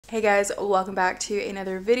Hey guys, welcome back to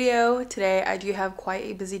another video. Today I do have quite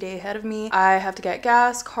a busy day ahead of me. I have to get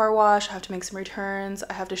gas, car wash, I have to make some returns,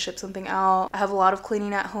 I have to ship something out. I have a lot of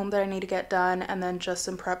cleaning at home that I need to get done, and then just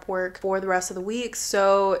some prep work for the rest of the week.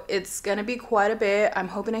 So it's gonna be quite a bit. I'm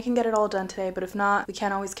hoping I can get it all done today, but if not, we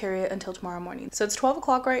can't always carry it until tomorrow morning. So it's 12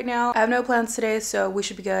 o'clock right now. I have no plans today, so we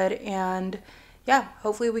should be good, and yeah,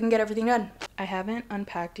 hopefully we can get everything done. I haven't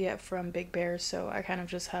unpacked yet from Big Bear, so I kind of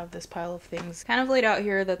just have this pile of things kind of laid out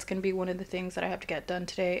here. That's going to be one of the things that I have to get done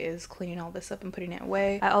today, is cleaning all this up and putting it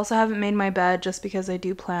away. I also haven't made my bed just because I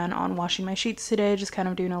do plan on washing my sheets today, just kind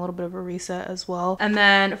of doing a little bit of a reset as well. And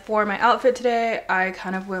then for my outfit today, I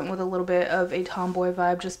kind of went with a little bit of a tomboy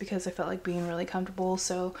vibe just because I felt like being really comfortable.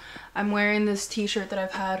 So I'm wearing this t-shirt that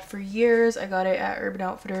I've had for years. I got it at Urban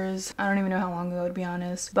Outfitters. I don't even know how long ago, to be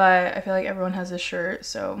honest, but I feel like everyone has this shirt,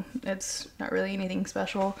 so it's not really anything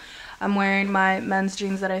special. I'm wearing my men's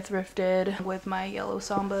jeans that I thrifted with my yellow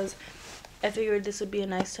Sambas. I figured this would be a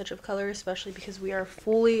nice touch of color, especially because we are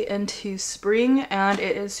fully into spring and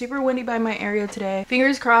it is super windy by my area today.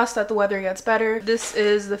 Fingers crossed that the weather gets better. This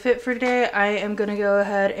is the fit for today. I am gonna go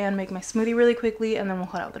ahead and make my smoothie really quickly and then we'll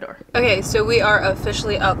head out the door. Okay, so we are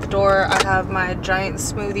officially out the door. I have my giant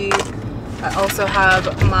smoothie. I also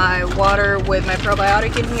have my water with my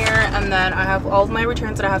probiotic in here, and then I have all of my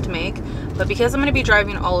returns that I have to make. But because I'm going to be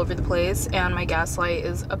driving all over the place and my gas light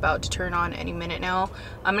is about to turn on any minute now,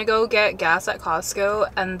 I'm going to go get gas at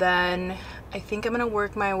Costco, and then I think I'm going to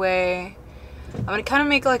work my way. I'm going to kind of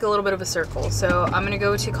make like a little bit of a circle. So I'm going to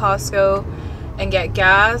go to Costco and get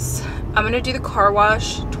gas. I'm going to do the car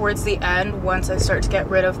wash towards the end once I start to get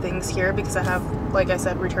rid of things here, because I have, like I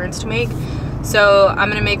said, returns to make. So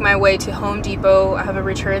I'm going to make my way to Home Depot. I have a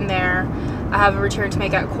return there. I have a return to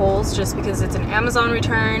make at Kohl's just because it's an Amazon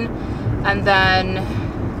return. And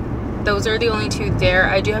then those are the only two there.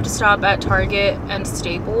 I do have to stop at Target and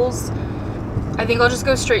Staples. I think I'll just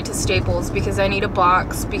go straight to Staples because I need a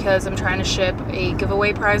box because I'm trying to ship a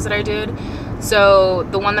giveaway prize that I did. So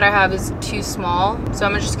the one that I have is too small. So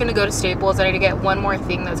I'm just going to go to Staples. I need to get one more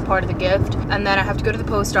thing that's part of the gift. And then I have to go to the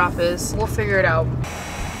post office. We'll figure it out.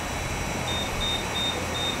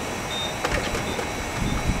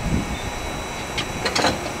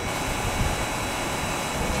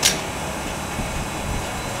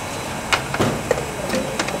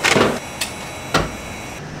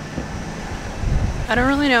 I don't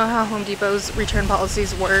really know how Home Depot's return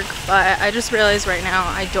policies work, but I just realized right now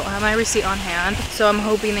I don't have my receipt on hand, so I'm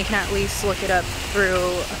hoping they can at least look it up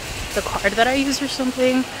through the card that I use or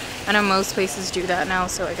something. I know most places do that now,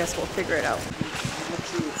 so I guess we'll figure it out.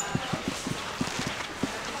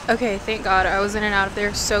 Okay, thank God I was in and out of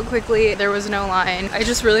there so quickly. There was no line. I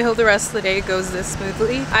just really hope the rest of the day goes this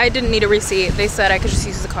smoothly. I didn't need a receipt. They said I could just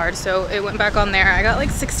use the card, so it went back on there. I got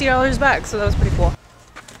like $60 back, so that was pretty cool.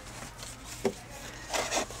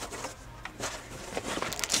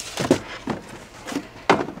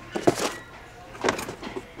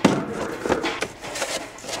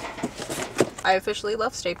 I officially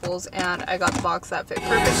left Staples and I got the box that fit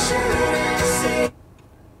perfect.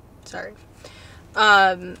 Sorry.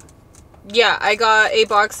 Yeah, I got a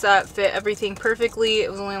box that fit everything perfectly.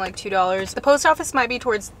 It was only like $2. The post office might be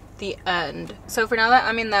towards the end. So for now that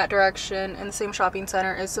I'm in that direction, in the same shopping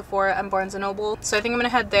center is Sephora and Barnes & Noble. So I think I'm gonna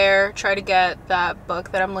head there, try to get that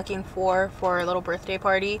book that I'm looking for a little birthday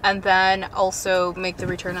party, and then also make the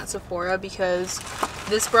return at Sephora because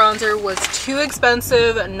this bronzer was too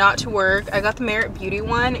expensive not to work. I got the Merit Beauty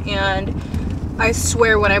one, and I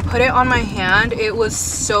swear when I put it on my hand, it was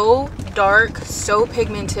so dark, so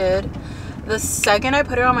pigmented. The second I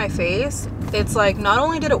put it on my face, it's like not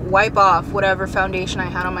only did it wipe off whatever foundation I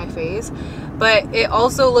had on my face, but it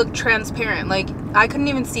also looked transparent. Like I couldn't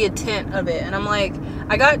even see a tint of it, and I'm like,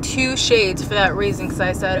 I got 2 shades for that reason, because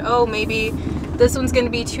I said, oh, maybe this one's gonna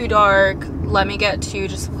be too dark, let me get 2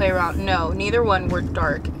 just to play around. No, neither one were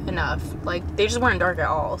dark enough. Like they just weren't dark at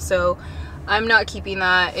all. So I'm not keeping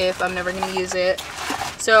that if I'm never gonna use it.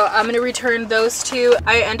 So I'm gonna return those 2.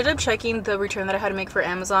 I ended up checking the return that I had to make for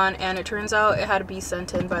Amazon, and it turns out it had to be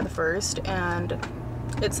sent in by the 1st, and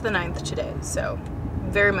it's the 9th today, so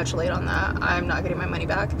very much late on that. I'm not getting my money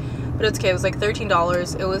back, but it's okay. It was like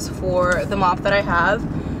 $13. It was for the mop that I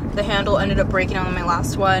have. The handle ended up breaking on my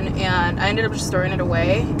last one, and I ended up just throwing it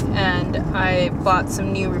away, and I bought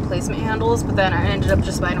some new replacement handles, but then I ended up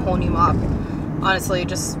just buying a whole new mop. Honestly,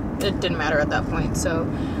 just it didn't matter at that point. So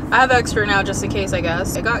I have extra now just in case, I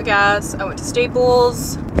guess. I got gas, I went to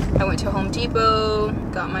Staples, I went to Home Depot,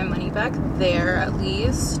 got my money back there at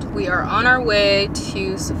least. We are on our way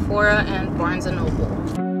to Sephora and Barnes & Noble.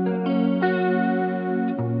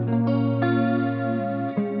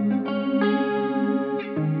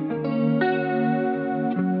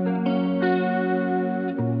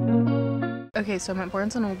 Okay, so I'm at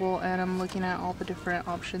Barnes & Noble and I'm looking at all the different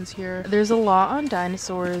options here. There's a lot on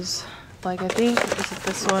dinosaurs. Like I think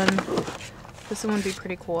this one. This one would be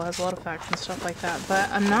pretty cool. It has a lot of facts and stuff like that.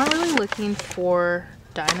 But I'm not really looking for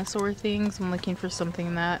dinosaur things. I'm looking for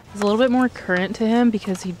something that is a little bit more current to him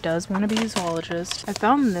because he does want to be a zoologist. I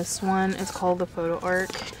found this one. It's called the Photo Arc.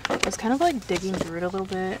 I was kind of like digging through it a little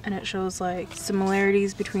bit, and it shows like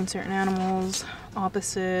similarities between certain animals,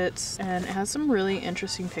 opposites, and it has some really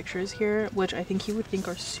interesting pictures here, which I think he would think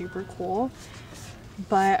are super cool.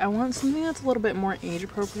 But I want something that's a little bit more age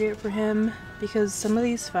appropriate for him because some of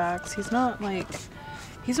these facts, he's not like,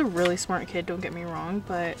 he's a really smart kid, don't get me wrong,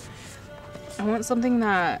 but I want something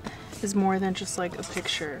that is more than just like a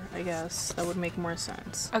picture, I guess. That would make more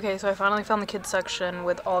sense. Okay, so I finally found the kids section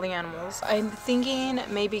with all the animals. I'm thinking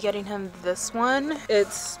maybe getting him this one.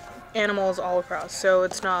 It's animals all across, so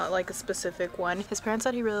it's not like a specific one. His parents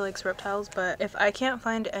said he really likes reptiles, but if I can't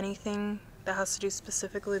find anything that has to do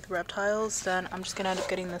specifically with reptiles, then I'm just gonna end up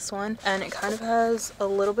getting this one. And it kind of has a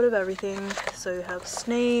little bit of everything. So you have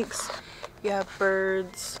snakes, you have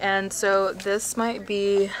birds, and so this might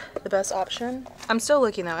be the best option. I'm still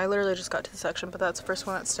looking though. I literally just got to the section, but that's the first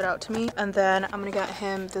one that stood out to me. And then I'm gonna get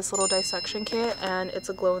him this little dissection kit, and it's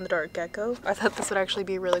a glow-in-the-dark gecko. I thought this would actually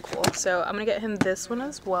be really cool, so I'm gonna get him this one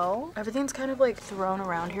as well. Everything's kind of like thrown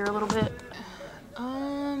around here a little bit.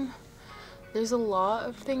 There's a lot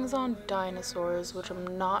of things on dinosaurs, which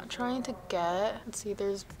I'm not trying to get. Let's see,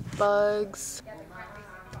 there's bugs.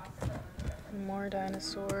 More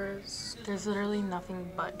dinosaurs. There's literally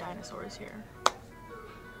nothing but dinosaurs here.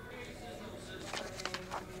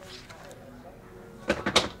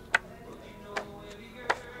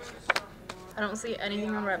 I don't see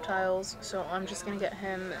anything on reptiles, so I'm just gonna get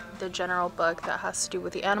him the general book that has to do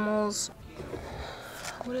with the animals.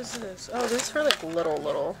 What is this? Oh, this is for like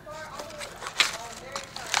little.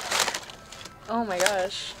 Oh my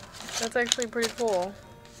gosh, that's actually pretty cool.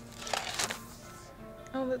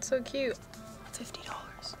 Oh, that's so cute. $50.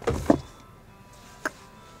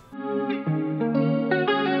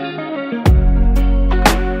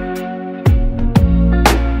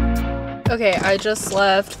 Okay, I just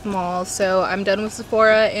left the mall, so I'm done with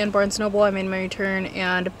Sephora and Barnes & Noble. I made my return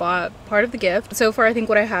and bought part of the gift. So far, I think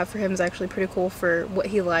what I have for him is actually pretty cool for what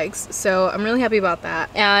he likes, so I'm really happy about that.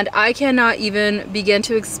 And I cannot even begin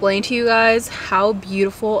to explain to you guys how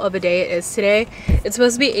beautiful of a day it is today. It's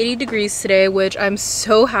supposed to be 80 degrees today, which I'm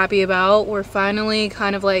so happy about. We're finally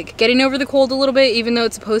kind of like getting over the cold a little bit, even though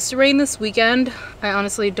it's supposed to rain this weekend. I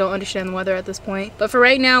honestly don't understand the weather at this point. But for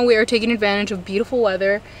right now, we are taking advantage of beautiful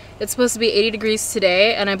weather. It's supposed to be 80 degrees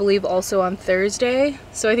today, and I believe also on Thursday.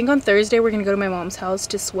 So I think on Thursday we're gonna go to my mom's house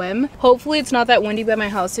to swim. Hopefully it's not that windy by my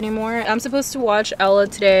house anymore. I'm supposed to watch Ella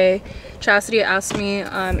today. Chastity asked me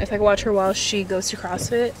if I could watch her while she goes to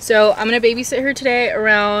CrossFit. So I'm gonna babysit her today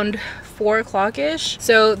around 4 o'clock-ish.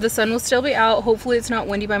 So the sun will still be out. Hopefully it's not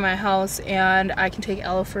windy by my house and I can take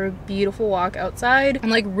Ella for a beautiful walk outside.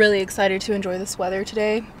 I'm like really excited to enjoy this weather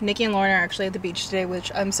today. Nikki and Lauren are actually at the beach today,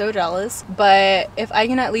 which I'm so jealous. But if I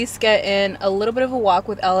can at least get in a little bit of a walk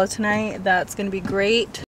with Ella tonight, that's gonna be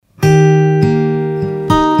great.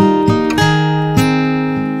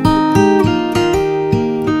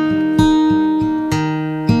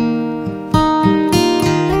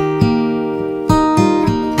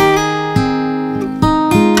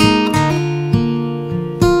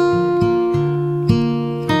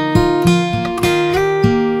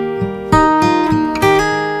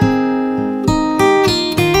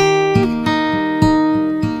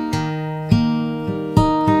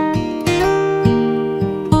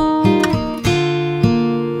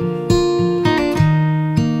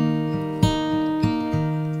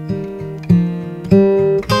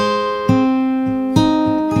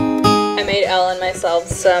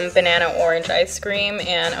 Some banana orange ice cream,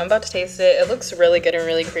 and I'm about to taste it. It looks really good and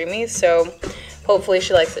really creamy, so hopefully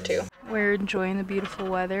she likes it too. We're enjoying the beautiful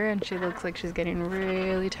weather, and she looks like she's getting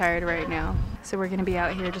really tired right now. So we're gonna be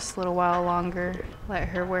out here just a little while longer, let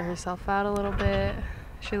her wear herself out a little bit.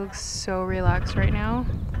 She looks so relaxed right now.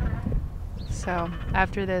 So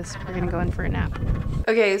after this, we're gonna go in for a nap.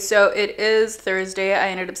 Okay, so it is Thursday. I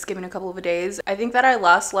ended up skipping a couple of days. I think that I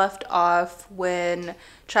last left off when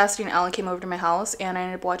Chastity and Ella came over to my house, and I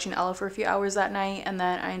ended up watching Ella for a few hours that night, and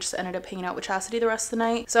then I just ended up hanging out with Chastity the rest of the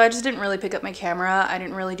night. So I just didn't really pick up my camera. I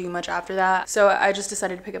didn't really do much after that. So I just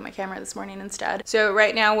decided to pick up my camera this morning instead. So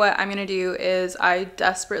right now what I'm gonna do is I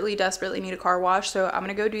desperately need a car wash. So I'm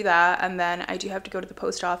gonna go do that, and then I do have to go to the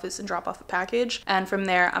post office and drop off a package. And from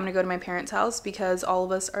there, I'm gonna go to my parents' house house because all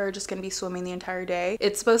of us are just gonna be swimming the entire day.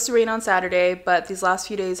 It's supposed to rain on Saturday, but these last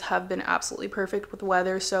few days have been absolutely perfect with the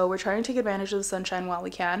weather, so we're trying to take advantage of the sunshine while we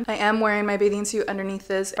can. I am wearing my bathing suit underneath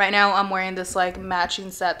this. Right now I'm wearing this like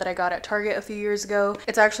matching set that I got at Target a few years ago.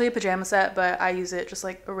 It's actually a pajama set, but I use it just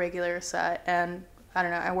like a regular set, and I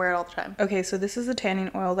don't know, I wear it all the time. Okay, so this is the tanning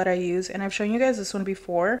oil that I use, and I've shown you guys this one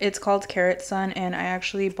before. It's called Carrot Sun, and I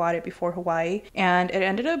actually bought it before Hawaii, and it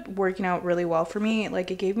ended up working out really well for me. Like,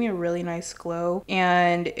 it gave me a really nice glow,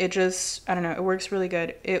 and it just, I don't know, it works really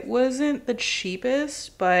good. It wasn't the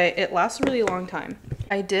cheapest, but it lasts a really long time.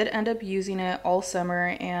 I did end up using it all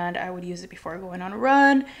summer, and I would use it before going on a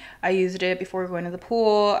run. I used it before going to the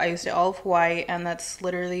pool. I used it all of Hawaii, and that's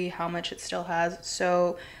literally how much it still has.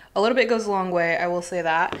 So a little bit goes a long way, I will say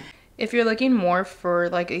that. If you're looking more for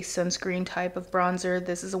like a sunscreen type of bronzer,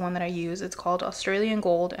 this is the one that I use. It's called Australian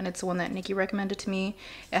Gold, and it's the one that Nikki recommended to me.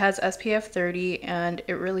 It has SPF 30, and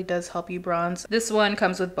it really does help you bronze. This one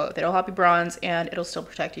comes with both. It'll help you bronze, and it'll still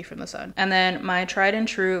protect you from the sun. And then my tried and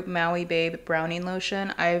true Maui Babe Browning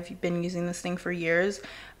Lotion. I've been using this thing for years.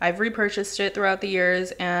 I've repurchased it throughout the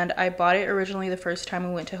years, and I bought it originally the first time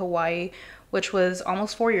we went to Hawaii, which was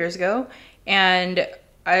almost 4 years ago, and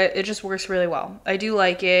it just works really well. I do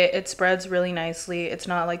like it. It spreads really nicely. It's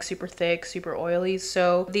not like super thick, super oily.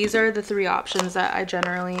 So these are the 3 options that I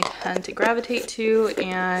generally tend to gravitate to,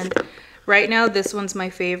 and right now this one's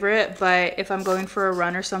my favorite, but if I'm going for a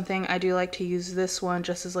run or something, I do like to use this one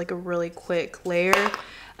just as like a really quick layer,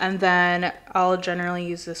 and then I'll generally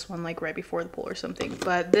use this one like right before the pool or something.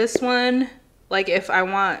 But this one, like if I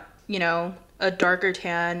want, you know, a darker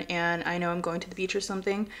tan and I know I'm going to the beach or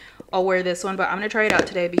something, I'll wear this one. But I'm gonna try it out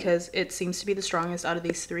today because it seems to be the strongest out of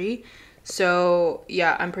these 3. So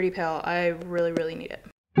yeah, I'm pretty pale. I really need it.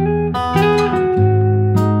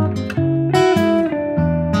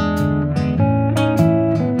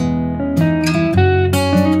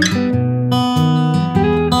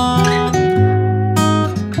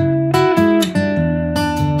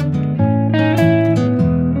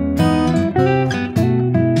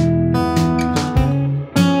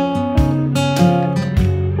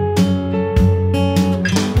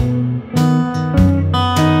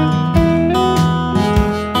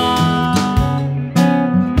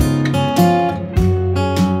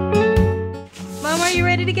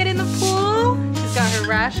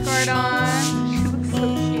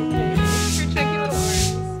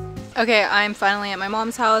 Okay, I'm finally at my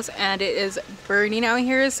mom's house, and it is burning out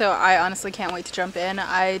here, so I honestly can't wait to jump in.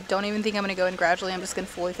 I don't even think I'm gonna go in gradually. I'm just gonna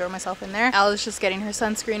fully throw myself in there. Alice is just getting her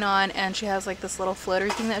sunscreen on, and she has like this little floater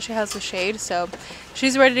thing that she has with shade, so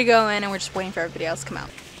she's ready to go in, and we're just waiting for everybody else to come out.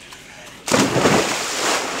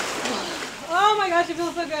 Oh my gosh, it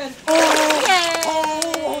feels so good. Oh, yay!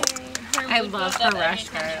 Oh. I love her rash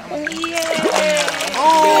guard. Oh, yay!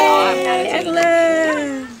 Oh,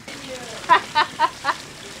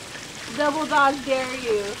 double dog dare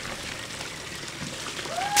you.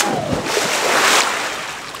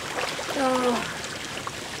 Oh.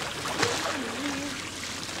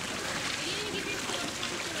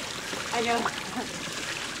 I know.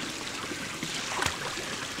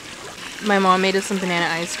 My mom made us some banana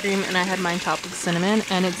ice cream, and I had mine topped with cinnamon,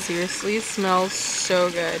 and it seriously smells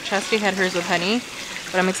so good. Chastity had hers with honey,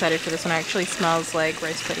 but I'm excited for this one. It actually smells like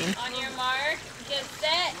rice pudding. On your mark, get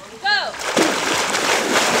set, go!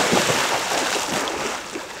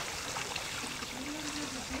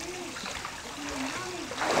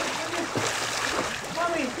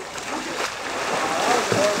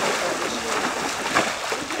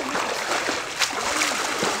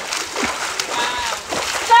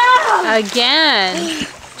 Again.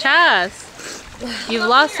 Chas, you've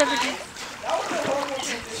lost everything.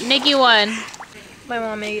 Nikki won. My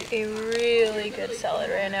mom made a really good salad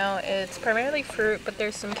right now. It's primarily fruit, but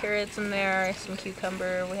there's some carrots in there, some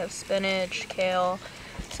cucumber, we have spinach, kale.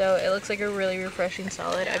 So it looks like a really refreshing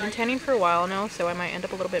salad. I've been tanning for a while now, so I might end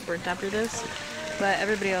up a little bit burnt after this. But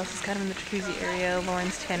everybody else is kind of in the jacuzzi area.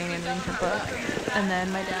 Lauren's tanning and reading her book. And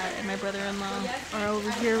then my dad and my brother-in-law are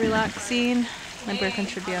over here relaxing. My boyfriend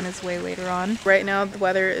should be on his way later on. Right now the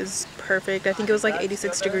weather is perfect. I think it was like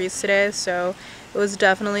 86 degrees today, so it was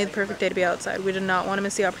definitely the perfect day to be outside. We did not want to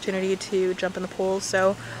miss the opportunity to jump in the pool,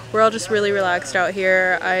 so we're all just really relaxed out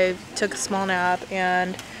here. I took a small nap,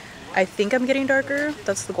 and I think I'm getting darker.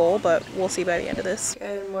 That's the goal, but we'll see by the end of this.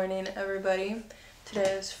 Good morning, everybody.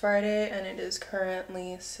 Today is Friday and it is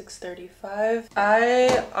currently 6:35.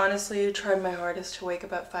 I honestly tried my hardest to wake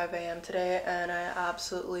up at 5 a.m. today and I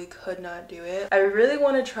absolutely could not do it. I really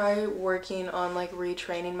want to try working on like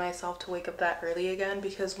retraining myself to wake up that early again,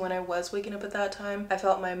 because when I was waking up at that time, I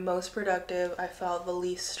felt my most productive. I felt the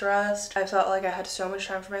least stressed. I felt like I had so much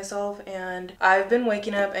time for myself, and I've been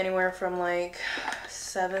waking up anywhere from like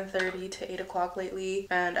 7:30 to 8 o'clock lately,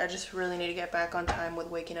 and I just really need to get back on time with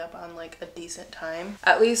waking up on like a decent time.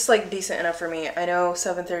 At least like decent enough for me. I know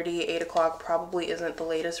 7:30, 8 o'clock probably isn't the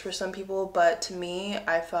latest for some people, but to me,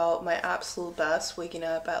 I felt my absolute best waking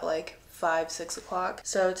up at like 5, 6 o'clock.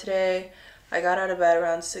 So today, I got out of bed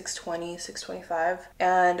around 6:20, 6:25,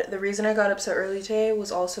 and the reason I got up so early today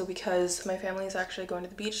was also because my family is actually going to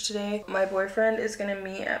the beach today. My boyfriend is going to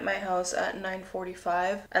meet at my house at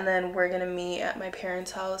 9:45, and then we're going to meet at my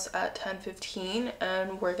parents' house at 10:15,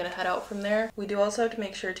 and we're going to head out from there. We do also have to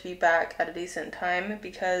make sure to be back at a decent time,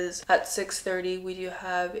 because at 6:30 we do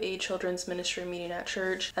have a children's ministry meeting at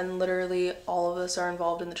church, and literally all of us are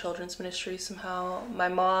involved in the children's ministry somehow. My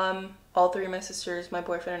mom, all three of my sisters, my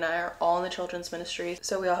boyfriend, and I are all in the children's ministry,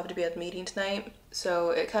 so we all have to be at the meeting tonight. So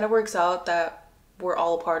it kind of works out that we're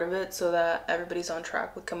all a part of it so that everybody's on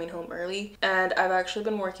track with coming home early. And I've actually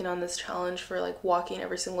been working on this challenge for like walking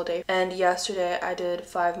every single day. And yesterday I did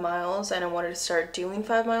 5 miles and I wanted to start doing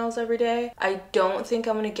 5 miles every day. I don't think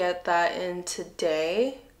I'm gonna get that in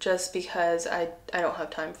today, just because I don't have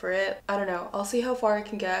time for it. I don't know. I'll see how far I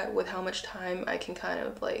can get with how much time I can kind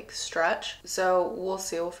of like stretch. So we'll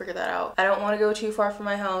see. We'll figure that out. I don't want to go too far from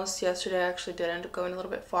my house. Yesterday I actually did end up going a little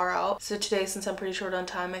bit far out. So today, since I'm pretty short on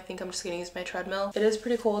time, I think I'm just gonna use my treadmill. It is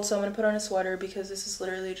pretty cold, so I'm gonna put on a sweater because this is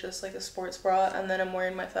literally just like a sports bra, and then I'm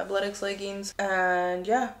wearing my Fabletics leggings, and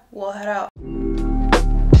yeah, we'll head out.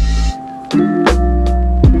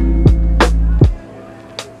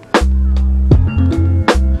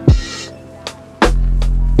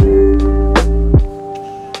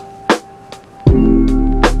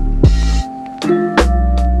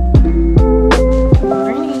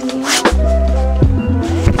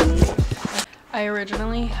 I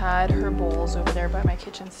originally had her bowls over there by my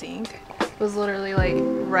kitchen sink. It was literally like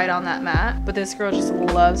right on that mat, but this girl just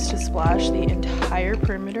loves to splash the entire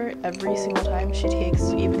perimeter every single time she takes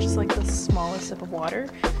even just like the smallest sip of water.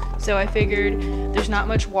 So I figured there's not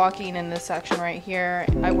much walking in this section right here.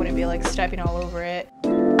 I wouldn't be like stepping all over it.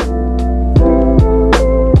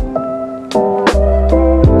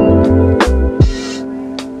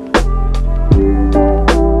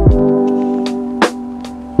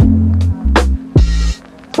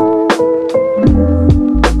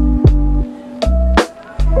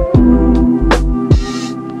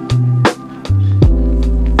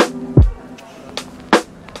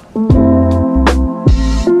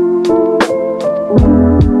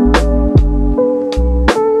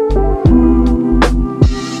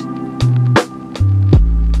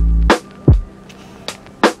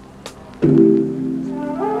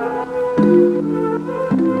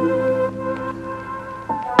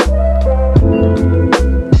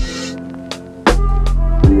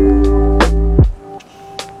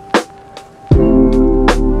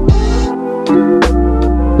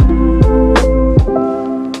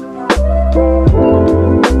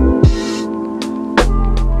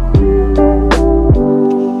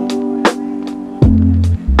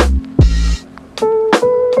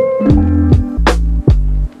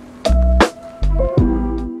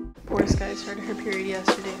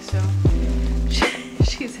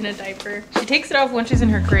 She's in a diaper. She takes it off when she's in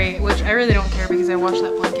her crate, which I really don't care because I wash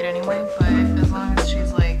that blanket anyway, but as long as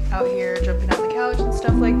she's like out here jumping on the couch and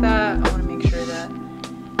stuff like that, I want to make sure that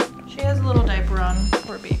she has a little diaper on.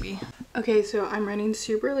 Poor baby. Okay, so I'm running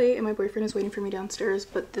super late and my boyfriend is waiting for me downstairs,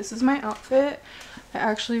 but this is my outfit. I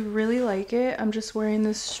actually really like it. I'm just wearing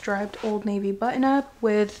this striped Old Navy button up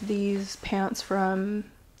with these pants from,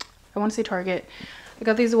 I want to say Target. I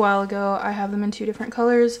got these a while ago. I have them in 2 different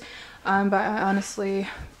colors. But I honestly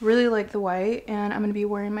really like the white, and I'm going to be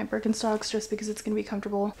wearing my Birkenstocks just because it's going to be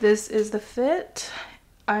comfortable. This is the fit.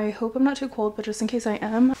 I hope I'm not too cold, but just in case I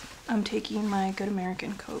am, I'm taking my Good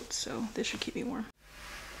American coat, so this should keep me warm.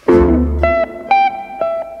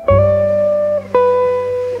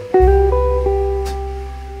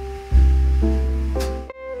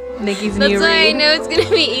 Nikki's new read. That's why I know it's going to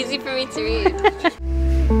be easy for me to read.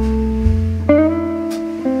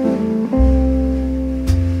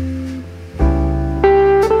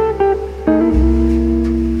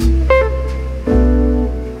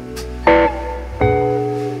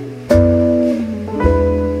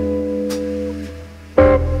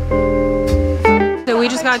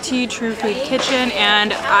 got to True Food Kitchen,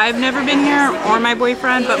 and I've never been here, or my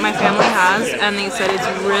boyfriend, but my family has, and they said it's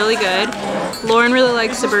really good. Lauren really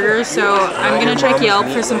likes the burgers, so I'm gonna check Yelp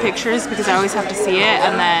for some pictures because I always have to see it,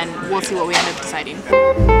 and then we'll see what we end up deciding.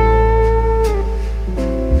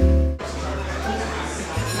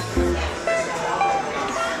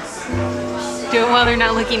 Do it while they're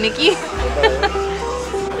not looking, Nikki.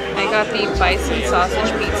 I got the bison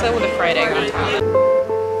sausage pizza with a fried egg on top.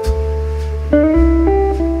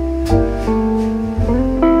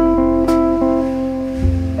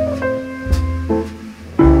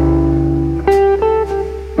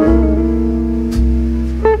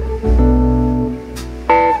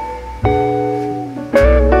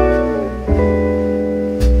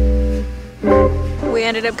 We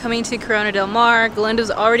ended up coming to Corona Del Mar.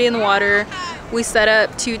 Galinda's already in the water. We set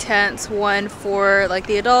up 2 tents, one for like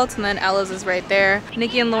the adults, and then Ella's is right there.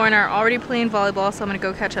 Nikki and Lauren are already playing volleyball, so I'm gonna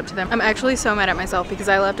go catch up to them. I'm actually so mad at myself because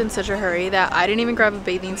I left in such a hurry that I didn't even grab a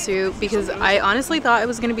bathing suit because I honestly thought it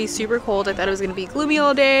was gonna be super cold. I thought it was gonna be gloomy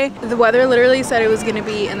all day. The weather literally said it was gonna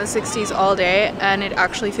be in the 60s all day, and it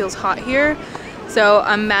actually feels hot here. So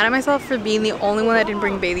I'm mad at myself for being the only one that didn't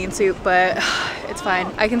bring a bathing suit, but it's fine.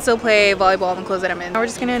 I can still play volleyball in the clothes that I'm in. Now we're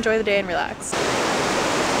just gonna enjoy the day and relax.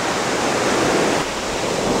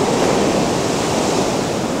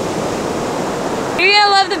 You're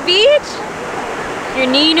gonna love the beach? Your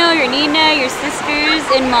Nino, your Nina, your sisters,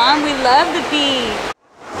 and Mom, we love the beach.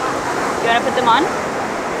 You wanna put them on?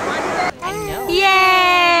 I know.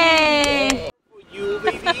 Yay! You,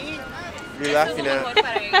 baby? You're laughing at.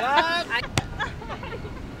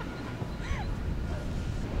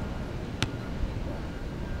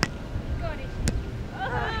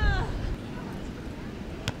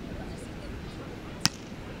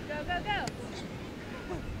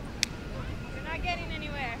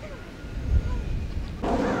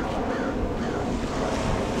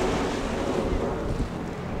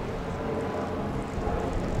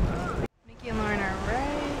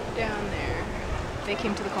 They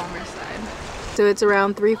came to the calmer side. So it's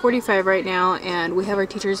around 3:45 right now, and we have our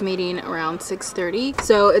teachers meeting around 6:30.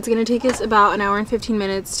 So it's gonna take us about an hour and 15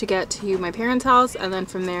 minutes to get to my parents' house, and then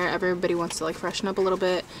from there everybody wants to like freshen up a little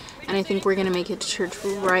bit, and I think we're gonna make it to church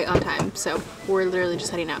right on time. So we're literally just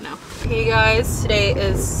heading out now. Hey guys, today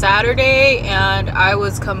is Saturday, and I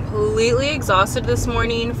was completely exhausted this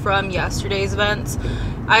morning from yesterday's events.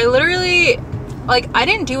 I literally, like, I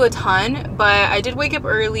didn't do a ton, but I did wake up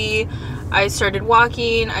early. I started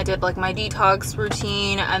walking, I did like my detox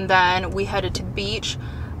routine, and then we headed to the beach.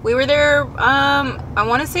 We were there, I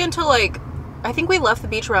want to say until like, I think we left the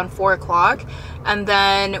beach around 4 o'clock, and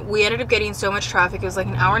then we ended up getting so much traffic. It was like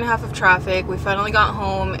an hour and a half of traffic. We finally got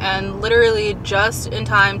home, and literally just in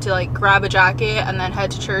time to like grab a jacket and then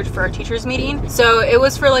head to church for our teachers meeting. So it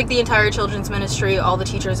was for like the entire children's ministry. All the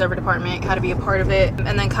teachers, every department had to be a part of it,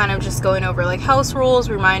 and then kind of just going over like house rules,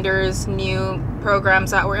 reminders, new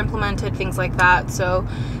programs that were implemented, things like that. So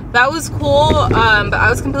that was cool, but I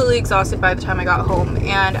was completely exhausted by the time I got home.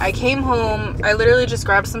 And I came home, I literally just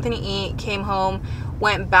grabbed something to eat, came home,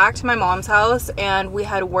 went back to my mom's house, and we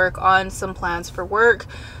had to work on some plans for work.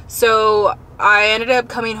 So I ended up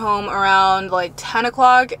coming home around like 10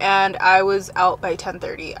 o'clock, and I was out by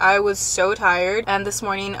 10:30. I was so tired, and this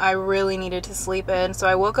morning I really needed to sleep in. So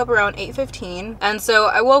I woke up around 8:15, and so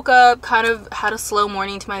I woke up, kind of had a slow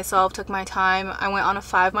morning to myself, took my time. I went on a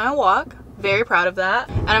 5-mile walk. Very proud of that,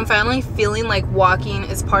 and I'm finally feeling like walking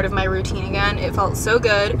is part of my routine again. It felt so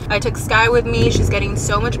good. I took Sky with me. She's getting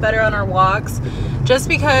so much better on our walks, just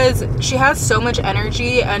because she has so much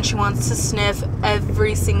energy and she wants to sniff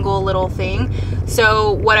every single little thing.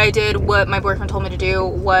 So what I did, what my boyfriend told me to do,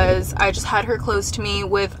 was I just had her close to me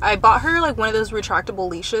with, I bought her like one of those retractable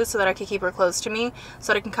leashes so that I could keep her close to me,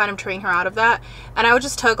 so that I can kind of train her out of that. And I would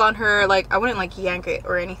just tug on her, like I wouldn't like yank it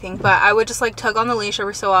or anything, but I would just like tug on the leash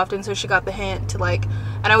every so often, so she got the hint to like,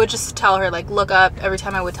 and I would just tell her like look up every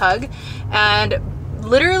time I would tug. And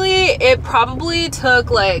literally it probably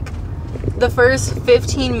took like the first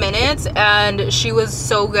 15 minutes, and she was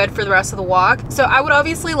so good for the rest of the walk. So I would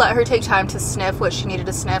obviously let her take time to sniff what she needed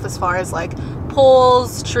to sniff, as far as like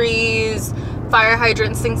poles, trees, fire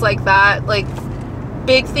hydrants, things like that, like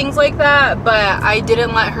big things like that. But I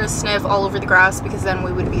didn't let her sniff all over the grass, because then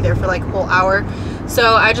we would be there for like a whole hour.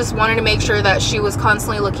 So I just wanted to make sure that she was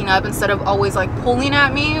constantly looking up instead of always like pulling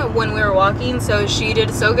at me when we were walking. So she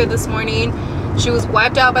did so good this morning. She was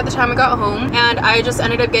wiped out by the time I got home, and I just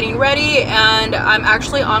ended up getting ready, and I'm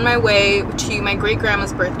actually on my way to my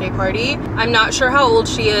great-grandma's birthday party. I'm not sure how old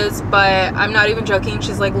she is, but I'm not even joking.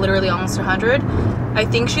 She's like literally almost 100. I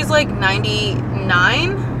think she's like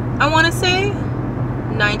 99, I want to say.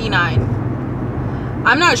 99.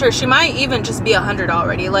 I'm not sure. She might even just be 100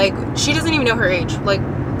 already. Like, she doesn't even know her age. Like,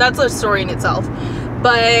 that's a story in itself.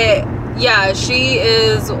 But yeah, she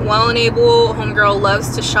is well and able. Homegirl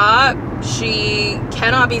loves to shop. She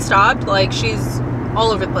cannot be stopped. Like, she's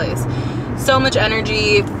all over the place. So much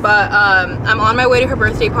energy. But I'm on my way to her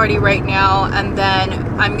birthday party right now, and then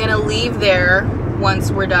I'm gonna leave there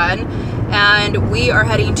once we're done, and we are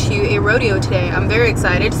heading to a rodeo today. I'm very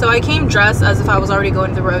excited. So I came dressed as if I was already going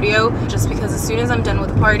to the rodeo, just because as soon as I'm done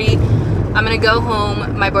with the party, I'm gonna go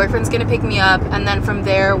home, my boyfriend's gonna pick me up, and then from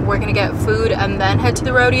there we're gonna get food and then head to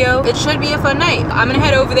the rodeo. It should be a fun night. I'm gonna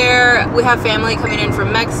head over there. We have family coming in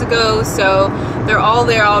from Mexico, so they're all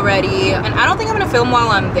there already, and I don't think I'm gonna film while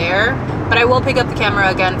I'm there, but I will pick up the camera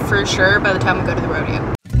again for sure by the time we go to the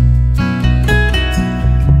rodeo.